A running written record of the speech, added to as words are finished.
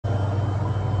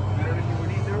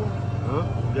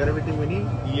You got everything we need?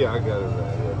 Yeah, I got it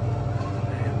right here.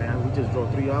 Man, we just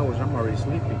drove 3 hours. I'm already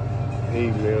sleepy. Hey,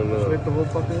 man. Slept the whole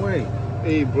fucking way.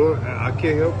 Hey, bro, I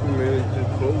can't help you, man. It's just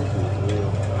closes, man.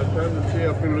 I'm trying to stay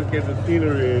up and look at the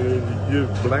scenery and it's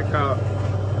just black out.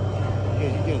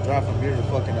 Yeah, you can drive from here to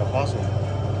fucking El Paso.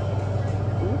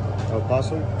 El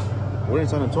Paso? We're in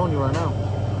San Antonio right now.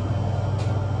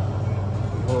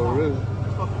 Oh, really?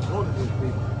 It's fucking cold in this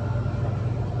people.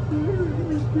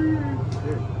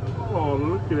 Oh,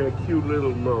 look at that cute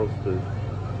little monster.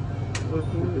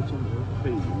 Hey,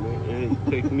 man. Hey,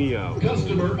 take me out.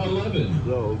 Customer 11.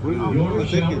 No, Your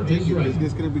shower is ready.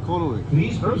 It's gonna be cold over here.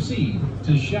 Please proceed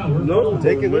to shower. No,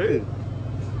 Take it man. with it.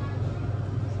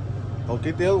 Oh,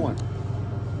 get the other one.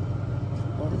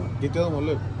 Get the other one,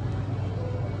 look.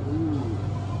 Ooh.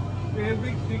 Man,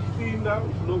 big $16.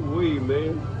 No way,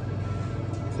 man.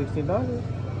 $16?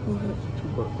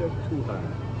 That's too high.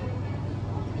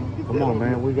 Come on,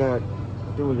 man. I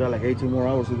think we got like 18 more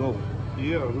hours to go.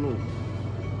 Yeah, no.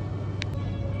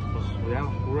 Yeah,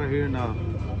 we're right here in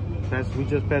we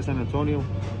just passed San Antonio.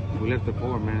 We left the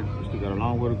port, man. We still got a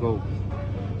long way to go.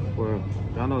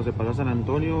 Ya nos de pasar San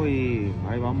Antonio y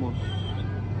ahí vamos.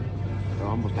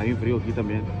 Vamos, está bien frío aquí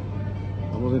también.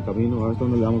 Vamos en camino, a ver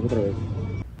dónde le damos otra vez.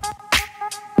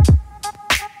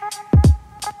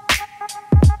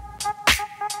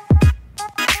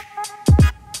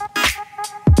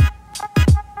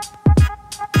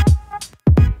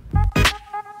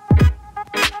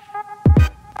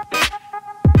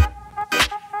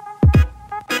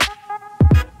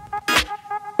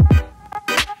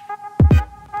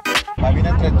 Va bien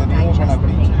entretenido con la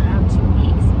pinche.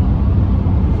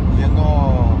 Viendo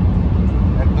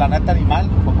el planeta animal,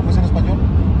 o cómo es en español.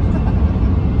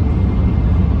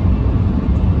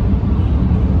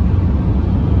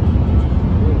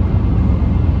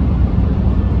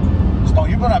 So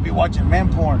you're gonna be watching man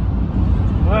porn.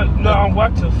 What? No, I'm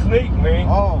watching Snake, man.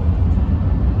 Oh.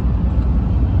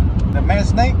 The man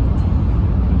snake?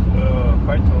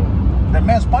 Python. The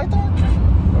man's python?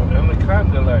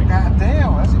 Anaconda, like. God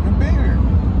damn, that's even bigger.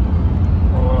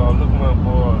 Oh, look at my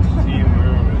boy, Steve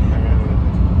Irwin, man.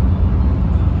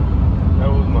 That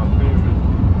was my favorite.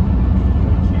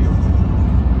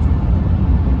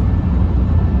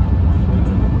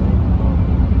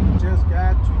 Just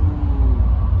got to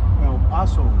El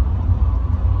Paso,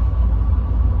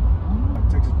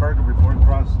 Texas Burger, before we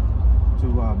cross to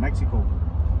Mexico.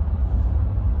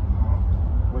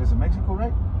 What is it, Mexico,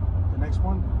 right? The next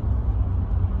one?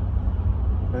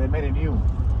 But they made it new.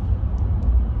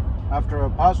 After El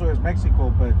Paso is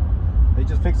Mexico, but they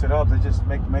just fixed it up. They just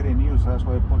made it new, so that's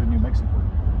why they put it New Mexico.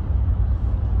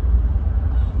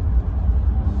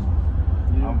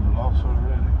 I'm lost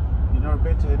already. You never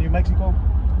been to New Mexico?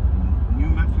 New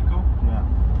Mexico? Yeah.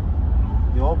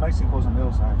 The old Mexico's on the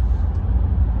other side.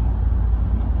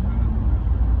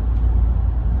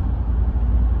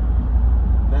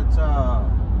 That's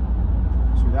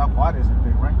Ciudad Juárez, I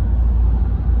think, right?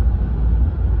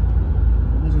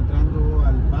 Estamos entrando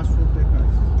al Paso,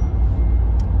 Texas.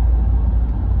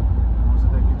 Vamos a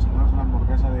tener que chingarnos una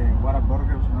hamburguesa de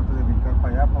Whataburger antes de brincar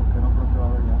para allá, porque no creo que va a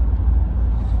haber ya.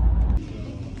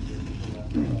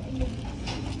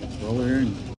 Over here in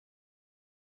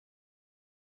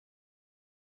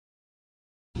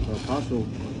El Paso.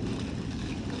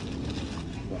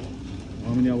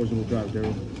 How many hours did we drive,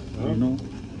 Daryl? Do you know?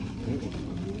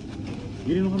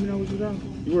 You didn't know how many hours we drive?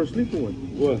 You were asleep or what?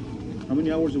 What? How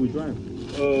many hours did we drive?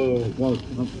 Well,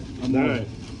 9.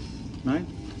 9?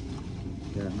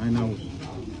 Yeah, 9 hours.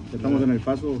 Estamos en El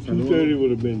Paso. 2:30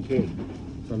 would have been 10.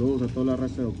 Saludos a toda la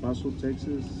raza de El Paso,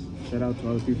 Texas. Shout out to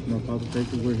all the people from El Paso,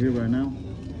 Texas. We're here right now.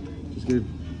 Just get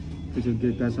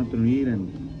got something to eat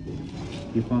and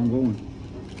keep on going.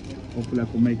 Hopefully I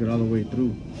can make it all the way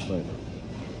through, but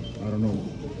I don't know.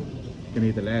 Gonna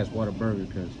eat the last Whataburger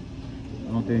because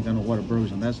I don't think I got no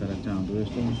Whataburgers on that side of town. Do they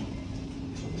still?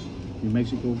 New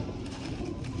Mexico.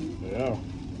 Yeah.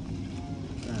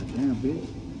 God damn, bitch.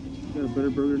 You got a better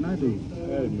burger than I do. I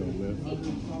don't know, man.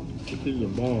 This is a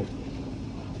bomb.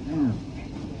 Damn.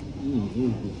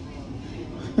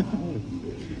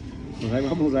 Pues ahí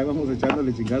vamos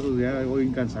echándole chingazos ya, voy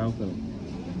bien cansado, pero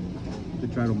to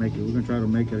try to make it. We're gonna try to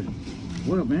make it.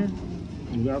 What up, man?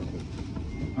 Exactly.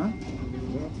 Huh?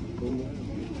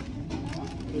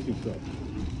 Look at that.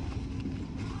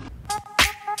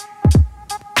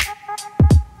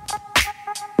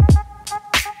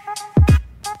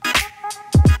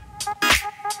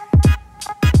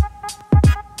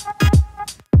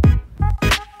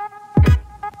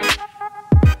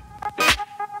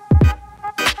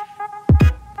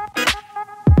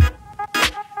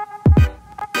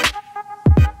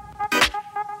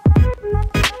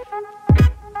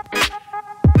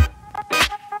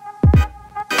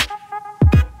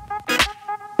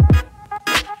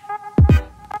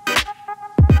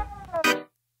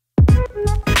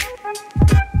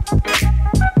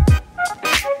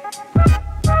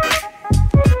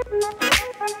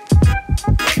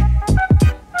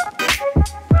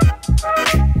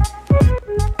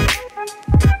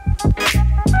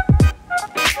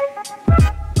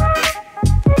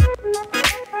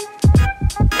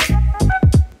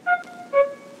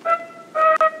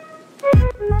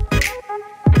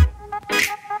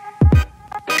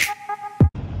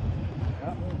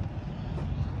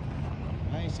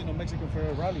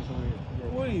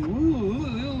 Hey,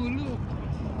 ooh.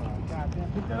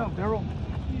 Goddamn, pick that up, Daryl.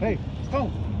 Hey,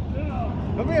 Stone.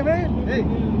 Come here, man. Hey,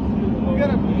 we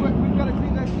gotta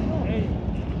clean that shit up. Hey,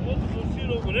 what's the shit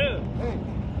over there? Hey,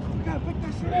 we gotta pick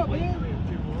that shit up, man.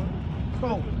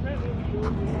 Stone.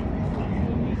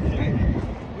 Hey,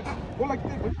 go like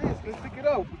this, with this. Let's pick it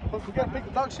up. We gotta pick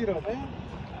the dog shit up, man.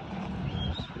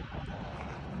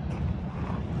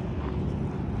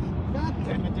 God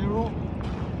damn it, Daryl.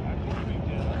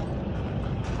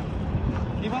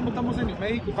 Y vamos, estamos en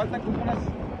México, faltan como unas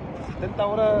 70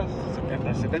 horas,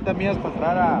 70 millas para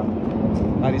entrar a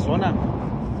Arizona.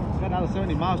 It's got another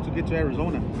 70 miles to get to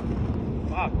Arizona.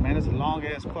 Fuck, man, it's a long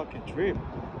ass fucking trip.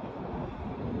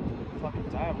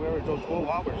 Fucking time. We already drove 12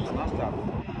 hours nonstop.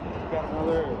 We got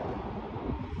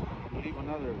leave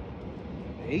another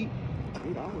 8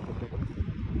 hours.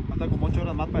 Falta como 8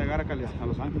 horas más para llegar a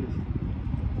Los Ángeles.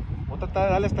 Voy a tratar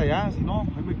de darle hasta allá, si no,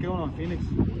 ahí me quedo en Phoenix.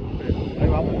 Pero ahí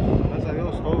vamos, gracias a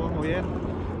Dios, todo muy bien.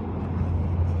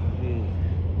 Y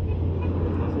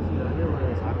no sé si ya quiero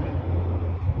regresarme.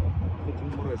 Qué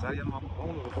chingo regresar, ya no vamos,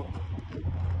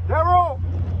 Daryl!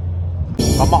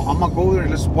 I'm gonna go there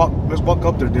and let's walk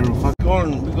up there, Daryl. We're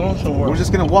going somewhere. We're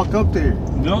just gonna walk up there.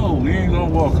 No, we ain't gonna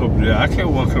walk up there. I can't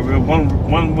walk up there. One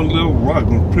little rock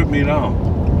will trip me down.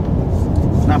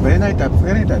 Nah, but it ain't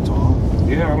that tall.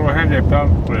 Yeah, I don't have that power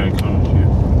plant kind of shit.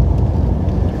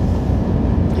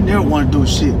 You never want to do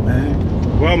shit, man.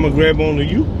 Well, I'm gonna grab onto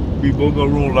you. We both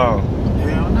gonna roll down.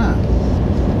 Hell nah.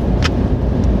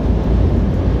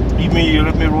 You mean you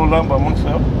let me roll down by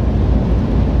myself?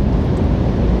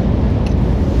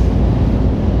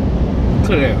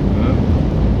 Could have, man.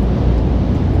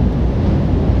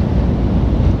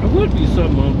 I would be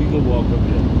something we can walk up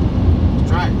there. Let's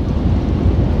try it.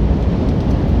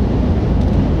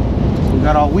 We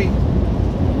got all week.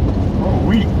 All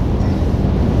week.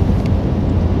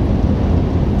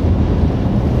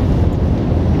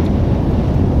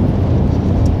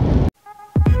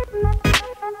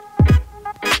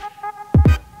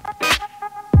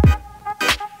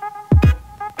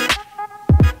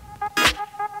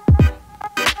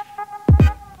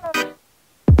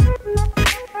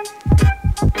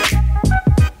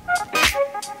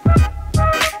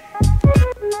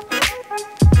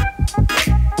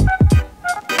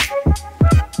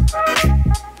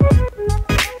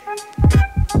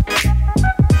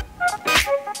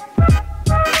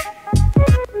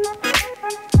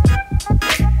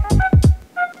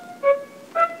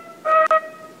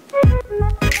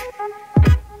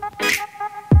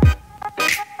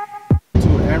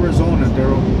 Arizona,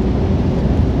 Daryl.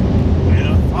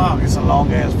 Yeah. Fuck, it's a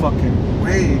long ass fucking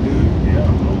way, dude. Yeah,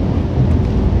 I know.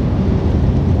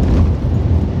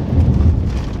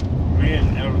 We in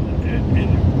the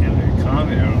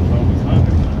county, Arizona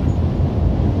County.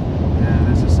 Yeah,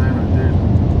 that's a sign right there.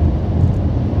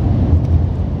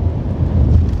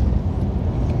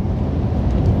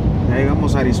 Ya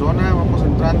llegamos a Arizona, vamos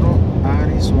entrando a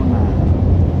Arizona.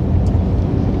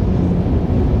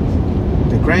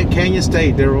 The Grand Canyon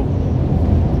State, Daryl.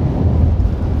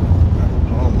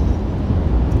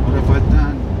 Ahora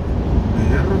faltan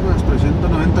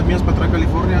 390 millas para atrás a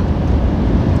California.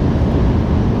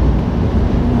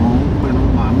 No, hombre, no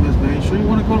mames, man. Sure you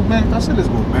want to go, man? That's it, let's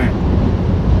go, man.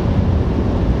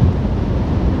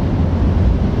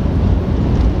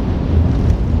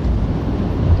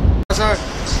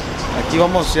 Aquí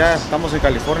vamos, ya estamos en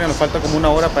California, nos falta como una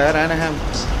hora para llegar a Anaheim.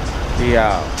 Y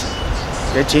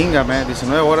qué chinga, man,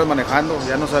 19 horas manejando,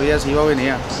 ya no sabía si iba o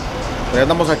venía. Pero ya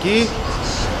andamos aquí,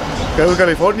 en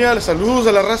California. Les saludos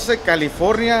a la raza de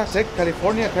California.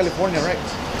 California, right?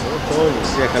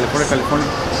 Yeah, California.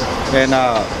 And,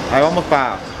 ahí vamos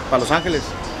para Los Ángeles.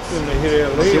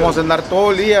 Aquí vamos a andar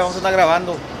todo el día, vamos a andar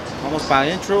grabando. Vamos para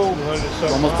Intro,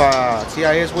 vamos para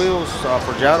CIS Wheels,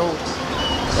 Forjado.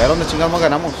 ¿A dónde chingamos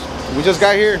ganamos? We just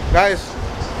got here, guys.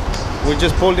 We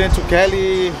just pulled into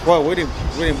Cali. Well, we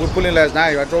pulled in last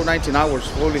night. I drove 19 hours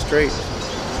fully straight.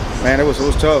 Man, it was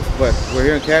tough. But we're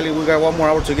here in Cali. We got 1 more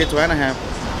hour to get to Anaheim.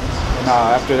 And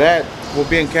after that, we'll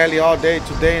be in Cali all day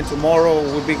today and tomorrow.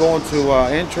 We'll be going to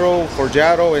Intro,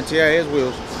 Forjado, and TIS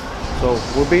Wheels. So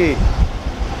we'll be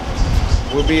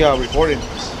recording.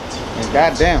 And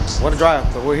goddamn, what a drive!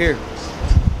 But we're here.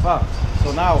 Fuck.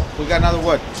 So now we got another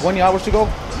what? 20 hours to go.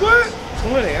 What?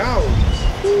 20 hours?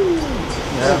 Ooh.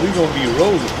 Yeah, we gonna be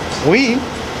rolling. We?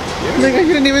 Yeah. Nigga,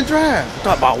 you didn't even drive.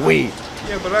 Talk about we.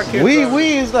 Yeah, but I can't.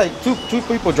 We is like two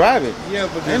people driving. Yeah,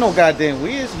 but ain't no goddamn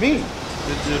we. It's me.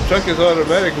 The truck is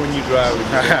automatic when you drive it.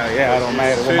 Yeah, I don't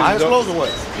matter. Well, mine's closed or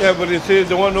what? Yeah, but it says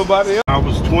there wasn't nobody else. I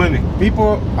was 20.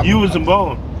 People. You wasn't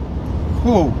born.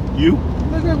 Who? You?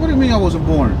 What do you mean I wasn't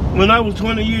born? When I was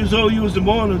 20 years old, you was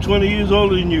born. I'm 20 years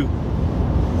older than you.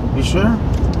 You sure?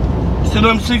 Said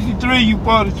I'm 63, you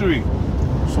 43.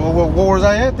 So what was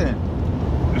I at then?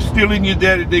 Still in your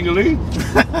daddy dingling.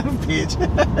 Bitch.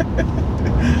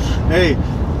 Hey,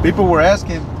 people were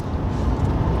asking,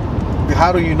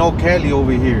 how do you know Cali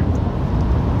over here?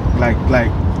 Like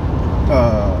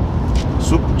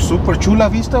Super Chula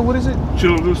Vista, what is it?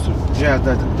 Chula Vista. Yeah,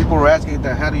 people were asking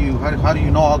that how do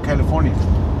you know all California?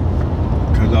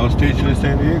 Because I was stationed in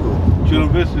San Diego. Chula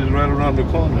Vista is right around the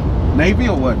corner. Navy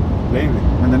or what? Navy.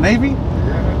 In the Navy?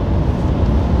 Yeah.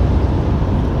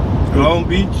 Long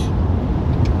Beach.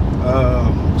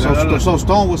 So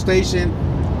Stone was stationed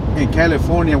in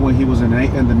California when he was in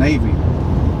the Navy.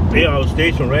 Yeah, I was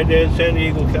stationed right there in San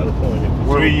Diego, California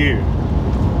for 3 years.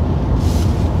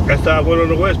 That's how I went on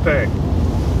the West Pack.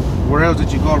 Where else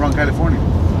did you go around California?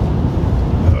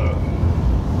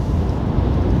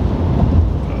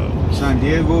 San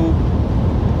Diego.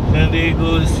 San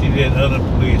Diego, see that other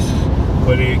place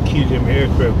where they accused them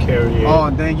aircraft carrier. Oh,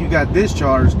 and then you got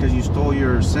discharged because you stole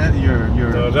your.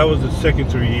 That was the second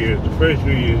 3 years. The first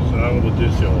 3 years, I was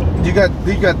discharged. You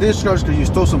got discharged because you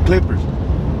stole some clippers.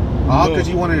 All because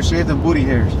you wanted to shave them booty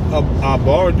hairs. I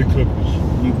borrowed the clippers.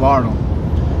 You borrowed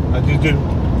them. I just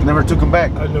didn't. Never took them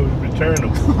back. I never returned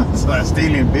them. So that's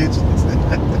stealing, bitch.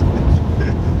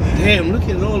 Damn, look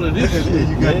at all of this shit,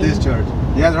 You got discharged.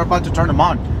 Yeah, they're about to turn them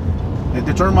on. They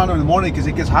turn them on in the morning because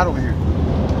it gets hot over here.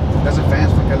 That's the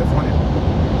fans for California.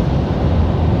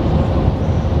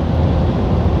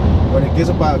 When it gets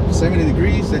about 70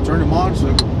 degrees, they turn them on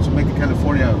to make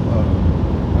California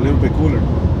a little bit cooler.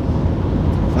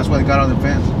 That's why they got on the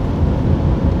fans.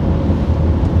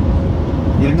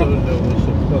 I thought that was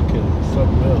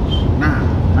something else.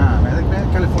 Nah,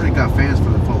 man. California got fans for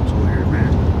the folks over here,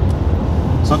 man.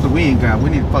 Something we ain't got. We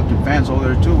need fucking fans over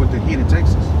there too with the heat in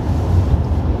Texas.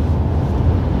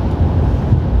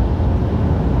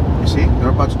 You see, they're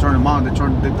about to turn them on. I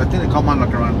think they come on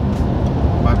like around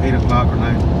about 8 o'clock or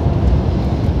 9.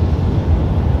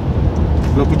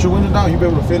 Look, put your window down. You'll be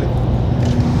able to feel it.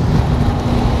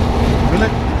 Feel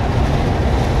it?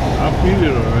 I feel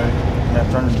it alright. Yeah,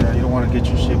 turn it down. You don't want to get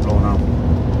your shit blown out.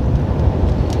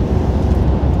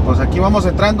 Pues aquí vamos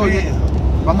entrando y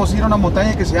vamos a ir a una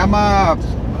montaña que se llama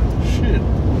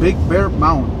Big Bear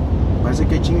Mountain. Parece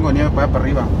que hay chingo de nieve para allá para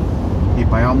arriba. Y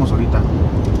para allá vamos ahorita.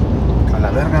 A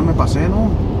la verga me pasé, ¿no?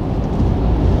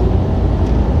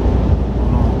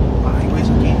 No, ay, güey, es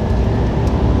aquí.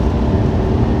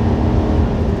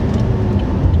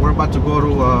 We're about to go to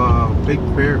Big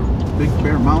Bear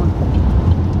Mountain.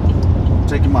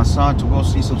 Taking my son to go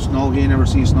see some snow. He ain't never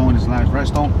seen snow in his life, right,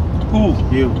 Stone? Who?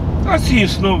 You. I seen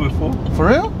snow before. For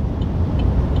real?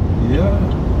 Yeah.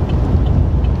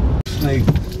 Snake.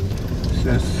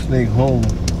 Says snake home.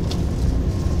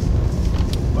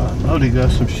 I know they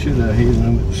got some shit out here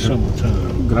in the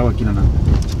summertime. Graba aquí, nana.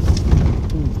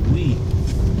 Ooh-wee.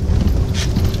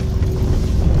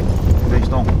 Hey,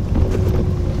 Stone.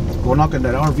 Go knock on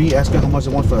that RV. Ask him how much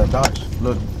they want for that Dodge.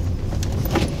 Look.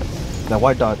 That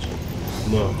white Dodge.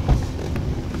 No.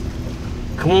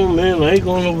 Come on, man. I ain't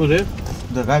going over there.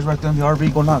 The guy's right there in the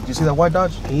RV. Go knock. You see that white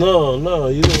Dodge? No,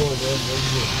 you don't want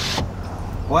that.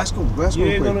 Go ask him. Go ask him.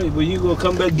 You ain't gonna, but you gonna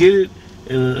come back get it?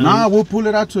 And, nah, we'll pull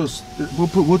it out to us.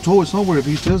 We'll tow it somewhere if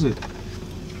he says it.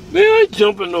 Man, I ain't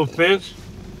jumping no fence.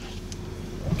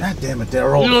 God damn it,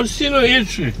 Daryl. You don't see no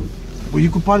entry. Well, you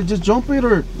could probably just jump it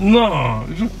or. No.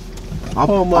 I'll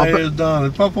pull my ass down.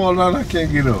 If I fall down, I can't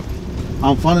get up.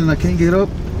 I'm falling. I can't get up.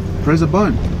 Press the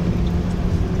button.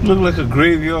 Look like a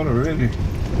graveyard already.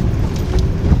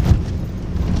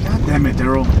 God damn it,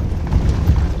 Daryl.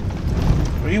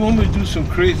 You want me to do some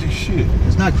crazy shit?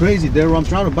 It's not crazy, Daryl. I'm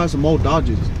trying to buy some old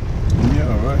Dodges.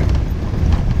 Yeah, right.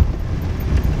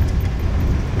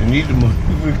 You need the money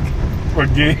for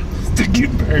gas to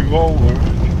get back over.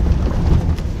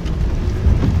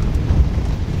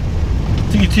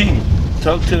 TT,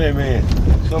 talk to that man.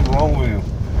 Something wrong with him.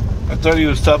 I thought he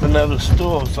was stopping at a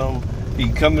store or something. He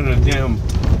come in a damn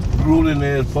grueling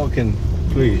ass fucking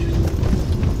place.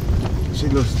 See,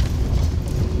 look.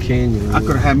 Canyon. I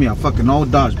could have had me a fucking old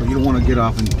Dodge, but you don't want to get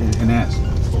off and ask.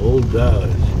 Old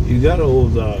Dodge. You got an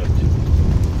old Dodge.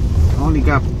 I only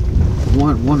got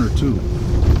one or two.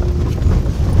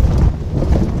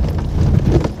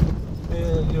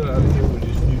 Man, you're out of here with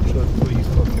this new truck before you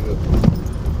fuck it up.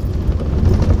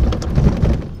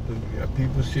 Look, you got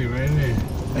people sitting right there.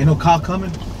 Ain't no car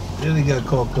coming? Yeah, they got a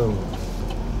car coming.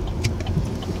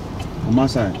 On my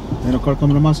side. Ain't no car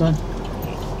coming on my side?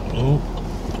 Oh.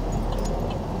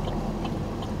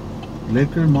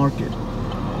 Liquor Market.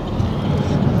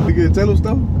 You gonna tell them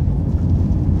stuff?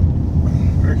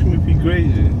 Ask me if he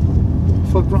crazy.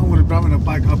 Fuck wrong with driving a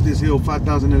bike up this hill,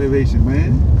 5,000 elevation,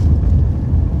 man?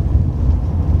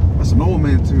 That's an old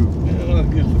man too. Man, I'll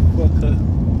get the fuck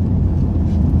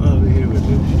out of here with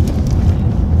this shit.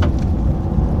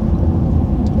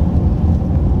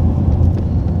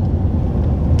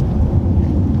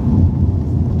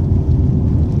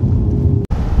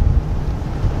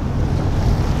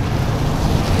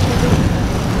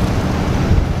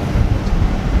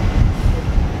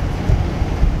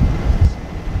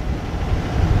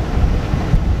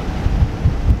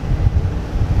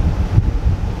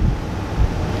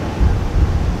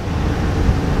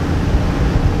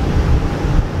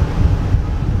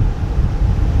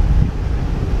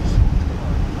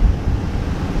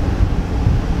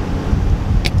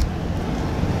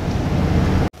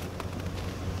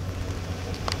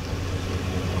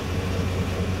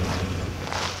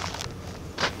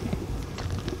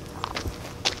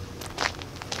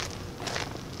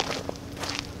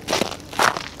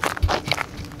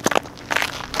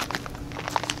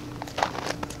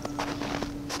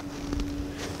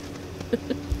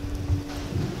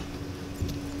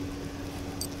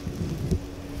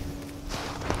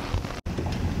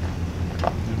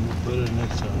 Better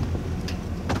next time.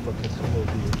 Fucking come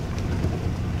over here.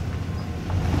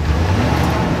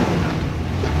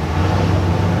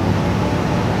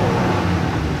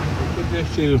 Put that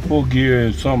shit in full gear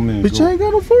and something. And Bitch, I ain't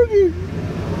got no 4 gear.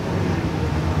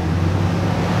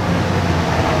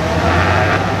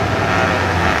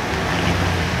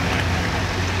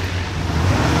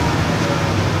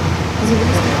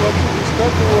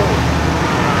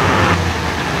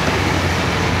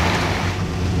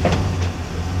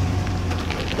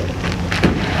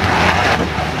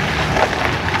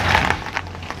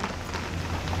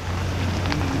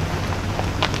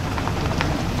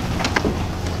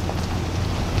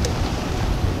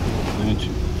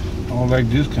 I don't like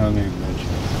this kind of adventure.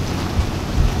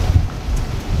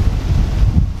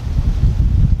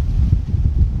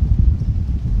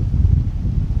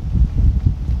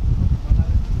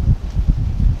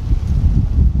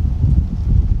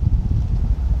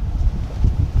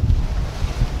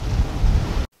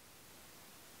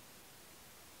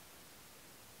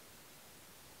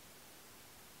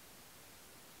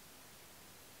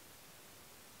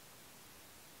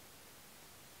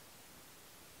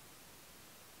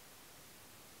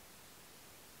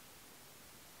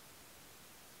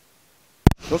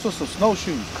 Those are some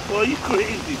snowshoes. Boy, you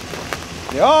crazy.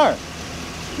 They are.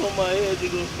 On my head,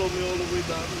 you're gonna throw me all the way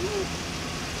down the road.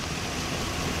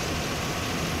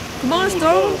 Come on,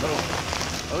 Stone. I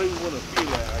don't even want to feel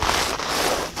that.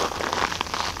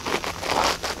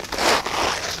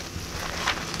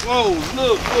 Whoa,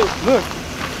 look.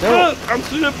 Look, I'm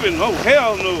slipping. Oh,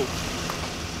 hell no.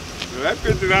 That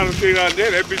 $50 thing out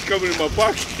there, that bitch coming in my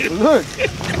pocket. Look.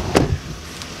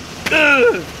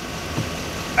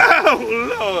 Oh,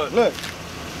 Lord. Look.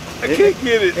 I can't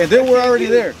get it. And then we're already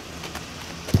there.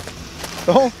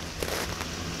 So,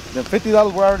 the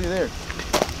 $50 were already there.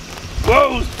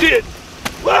 Whoa, shit.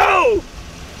 Whoa.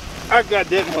 I got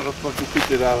that motherfucking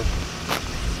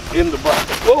 $50 in the box.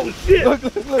 Whoa, shit. Look.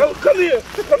 Oh, come here.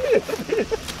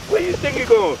 Where you think you're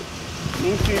going? Let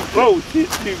me see. Oh, shit,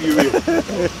 see if you're real.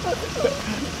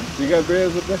 You got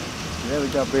bears up there? Yeah, we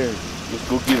got bears. Let's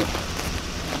go get them.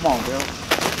 Come on, Bill.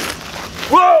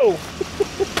 Whoa!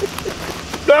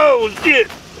 No, shit!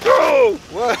 Oh!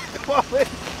 What? Come on, man.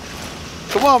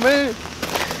 Come on, man.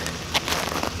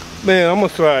 Man, I'm gonna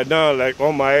slide down like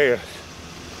on my ass.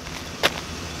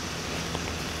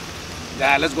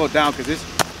 Nah, let's go down, cause this.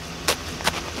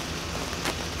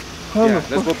 Yeah,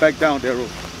 let's go back down there,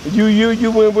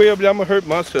 You went way up there, I'm gonna hurt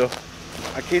myself.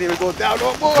 I can't even go down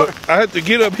no more. But I have to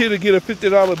get up here to get a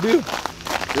 $50 bill.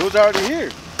 It was already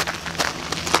here.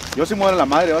 Yo si muere la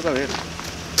madre, vas a ver.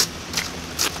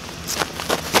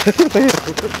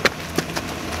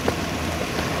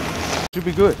 Should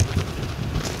be good.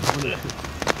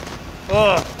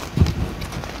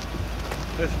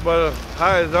 That's about as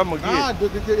high as I'm gonna get. Ah,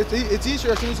 it's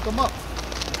easier as soon as you come up.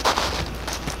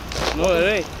 No, it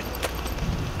ain't.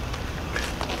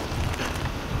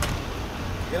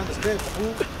 Get on the steps,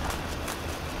 fool.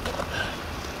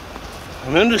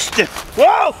 I'm in the step.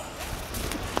 Whoa!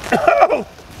 Oh!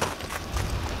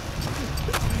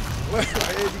 Well,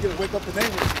 you're gonna wake up the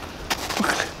neighbors.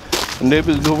 The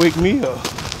neighbors gonna wake me up.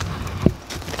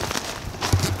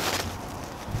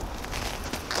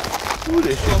 Ooh,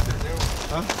 that shit.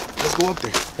 Huh? Let's go up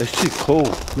there. That shit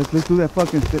cold. Let's do that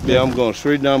fucking step. Yeah, I'm going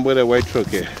straight down where that white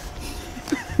truck at.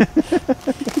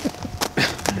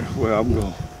 Where I'm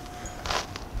going.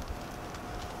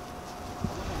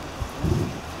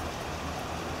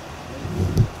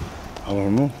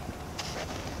 don't know.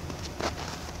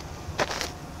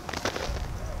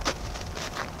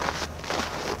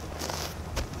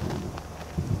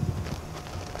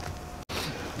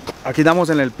 Aquí estamos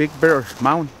en el Big Bear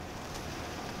Mountain.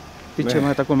 Pinche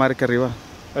madre, está con madre que arriba.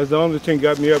 That's the only thing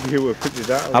got me up here with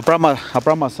 $50. I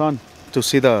brought my son to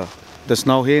see the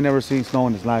snow. He ain't never seen snow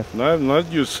in his life.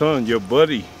 Not your son, your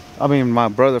buddy. I mean, my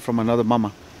brother from another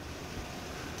mama.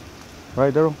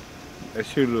 Right, Daryl?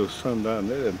 That's your little son down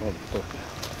there, that motherfucker.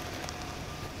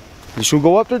 You should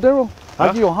go up there, Daryl? Huh?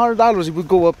 I'll give you $100 if we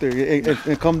go up there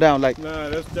and come down. Like, Nah,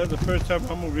 that's the first time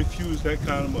I'm gonna refuse that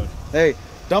kind of money. hey,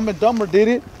 Dumb and Dumber did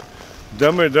it.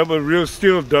 Dumb and Dumber, real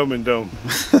still dumb and dumb.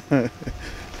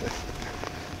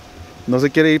 No se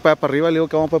quiere ir para arriba. Le digo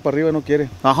que vamos para arriba. No quiere.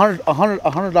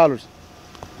 $100.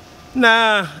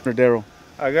 Nah, Daryl.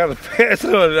 I gotta pass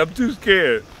on it. I'm too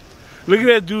scared. Look at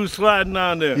that dude sliding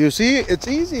down there. You see, it's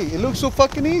easy. It looks so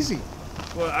fucking easy.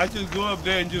 Well, I just go up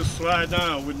there and just slide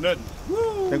down with nothing.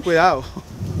 Woo! Ten cuidado.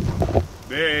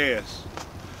 Bare ass.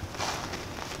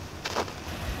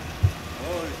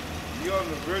 Oh, you on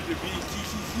the verge of being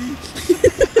TCC?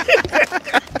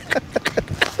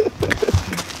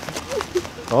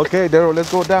 Okay, Daryl,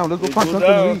 let's go down. Let's go find something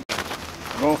to eat.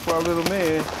 Going for our little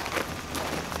man.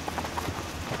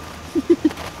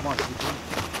 Come on, chiquitito.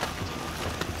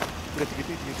 Mira,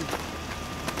 chiquitito.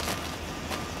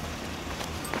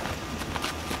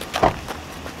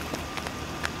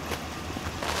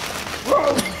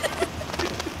 Whoa!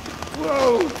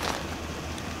 Whoa!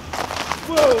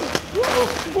 Whoa! Whoa!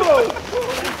 Whoa!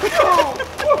 Whoa!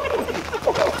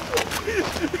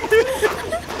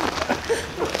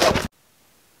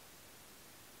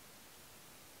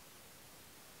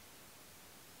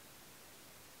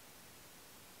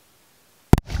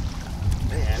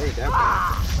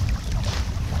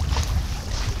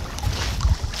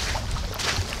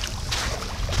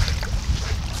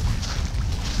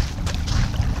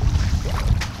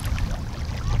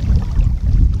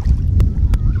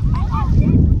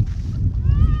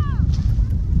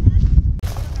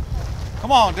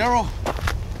 Come on, Daryl.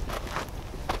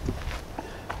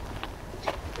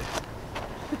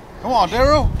 Come on,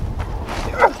 Daryl.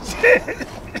 Oh shit!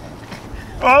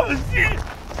 Oh shit!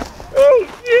 Oh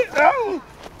shit! Oh!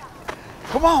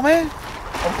 Come on, man.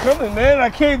 I'm coming, man. I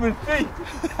can't even see.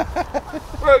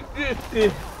 Fuck this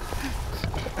shit.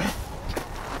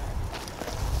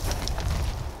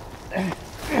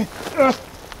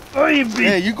 Oh, you bitch.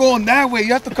 Hey, you going that way.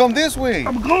 You have to come this way.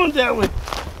 I'm going that way.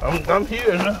 I'm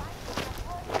here now.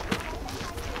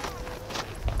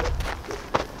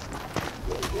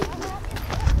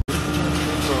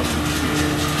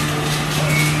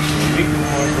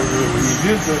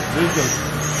 This is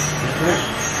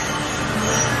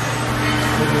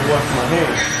let me wash my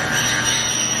hands.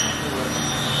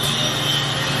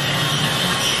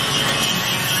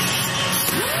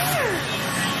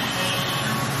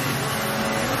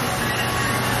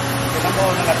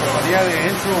 Estamos en la compañía de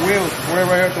intro wheels. We're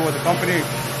right here with the company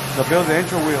that builds the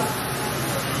intro wheels.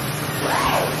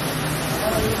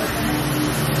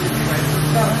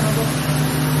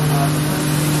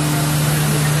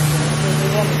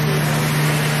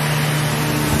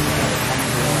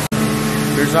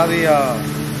 Here's how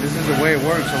this is the way it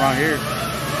works around here.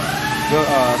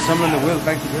 Assembling the wheels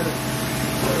back together.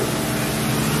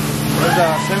 There's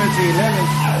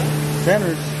 1711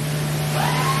 centers.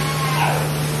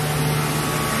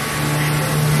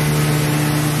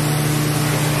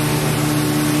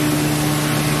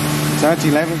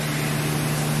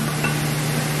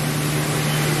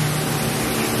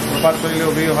 We're about to play a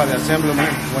little video how they assemble them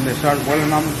when they start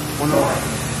boiling on them.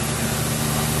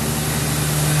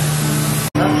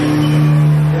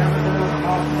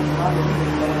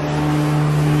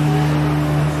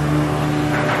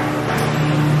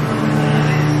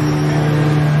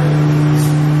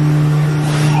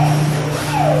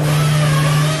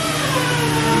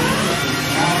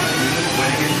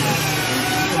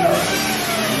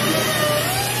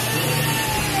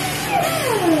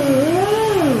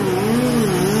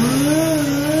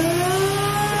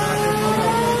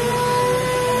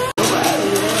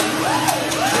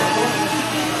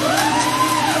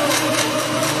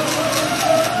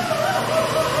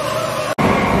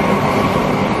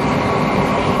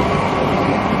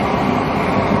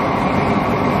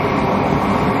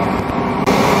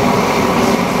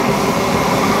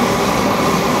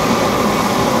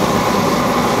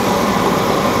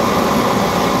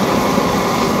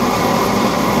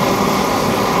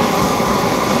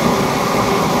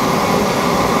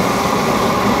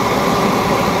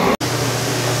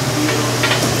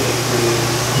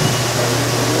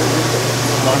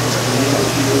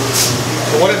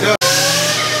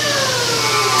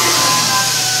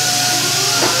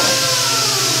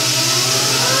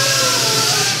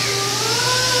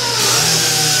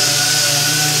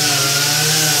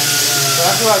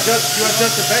 to adjust. You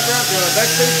adjust the background, the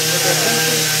backspace, the center.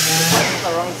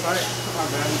 The wrong side.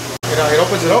 It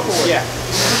opens it up or what? Yeah.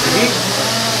 The heat.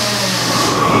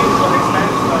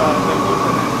 Expands the hood and then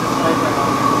just like that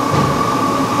on there.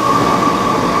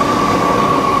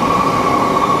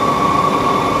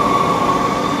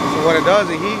 So what it does,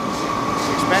 the heat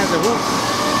expands the hoop.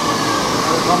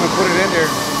 I'll come and put it in there.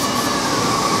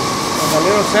 And the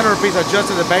little centerpiece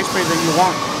adjusts the backspace that you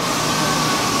want.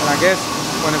 And I guess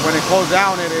when it cools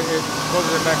down, it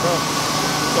closes it back up.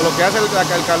 So lo que hace el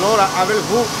calor abre el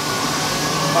hoop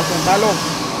para sentarlo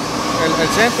el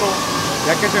centro,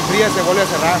 ya que se enfría se vuelve a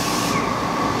cerrar.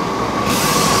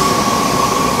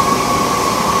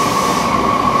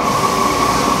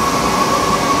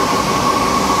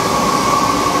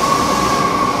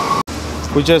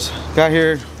 We just got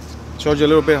here, showed you a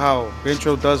little bit how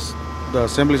Intro does the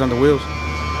assemblies on the wheels.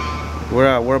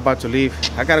 We're about to leave.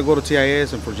 I gotta go to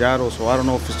TIS and Forjado, so I don't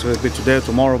know if it's going to be today or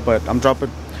tomorrow, but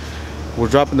we're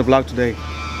dropping the vlog today.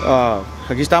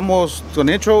 Aquí estamos con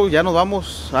Intro, ya nos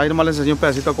vamos. Ahí nomás les enseñé un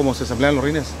pedacito cómo se ensamblan los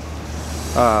rines.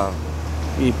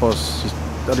 Y pues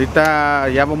ahorita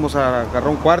ya vamos a agarrar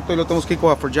un cuarto y lo tenemos que ir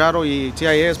a Forjado y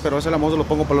TIS, pero ese la mozo lo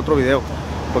pongo para el otro video,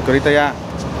 porque ahorita ya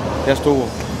estuvo.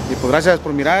 Y pues gracias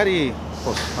por mirar y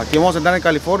pues aquí vamos a entrar en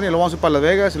California, luego vamos a ir para Las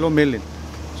Vegas y luego Midland.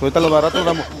 So, ahorita los baratos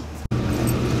vamos.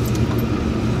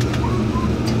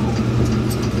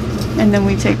 And then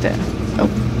we take the. Oh.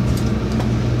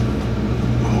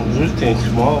 This thing's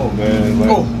small, man. Like,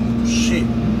 Oh, shit.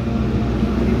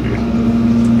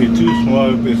 It's too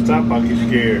small. If it stop, I get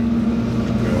scared.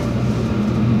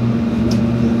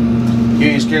 You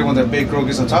ain't scared when that big girl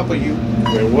gets on top of you?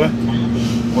 Wait, what?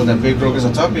 When that big girl gets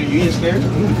on top of you, you ain't scared?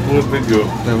 What big girl?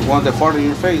 The one that farted in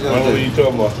your face. What are you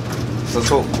talking about? Let's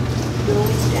go.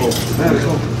 Oh, Man, let's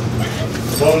go.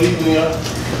 don't leave me up.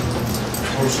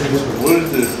 What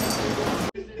is this?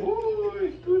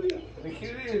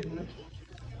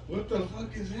 What the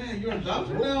fuck is that? You're a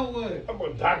doctor now or what? I'm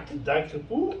a doctor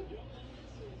fool.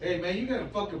 Hey man, you got a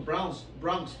fucking brown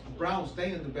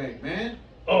stain in the back, man.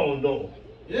 Oh no.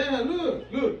 Yeah, look.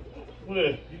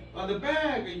 Where? On the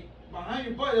back, behind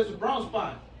your butt, there's a brown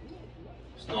spot.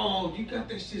 Stone, you got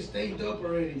that shit stained up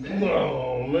already, man.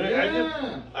 No, man.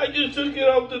 Yeah. I just took it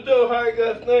off the door. How I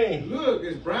got stained? Look,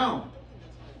 it's brown.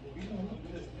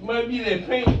 It might be that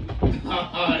paint.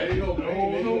 There you go,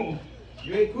 man. No.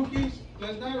 You ate cookies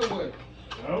last night or what?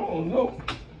 I don't know.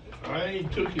 I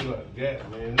ain't took it like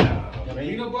that, man. Nah.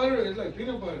 Peanut butter? It's like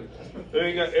peanut butter.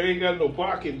 It ain't got no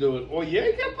pocket to it. Oh, yeah,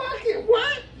 it got pocket?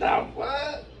 What? The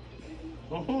what?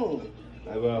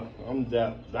 Well, I'm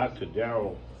Dr.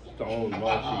 Darryl Stone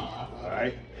Marcy, all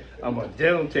right? I'm a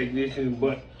dental technician,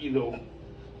 but, you know,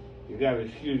 you got to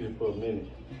excuse me for a minute.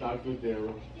 Dr.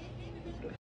 Darryl.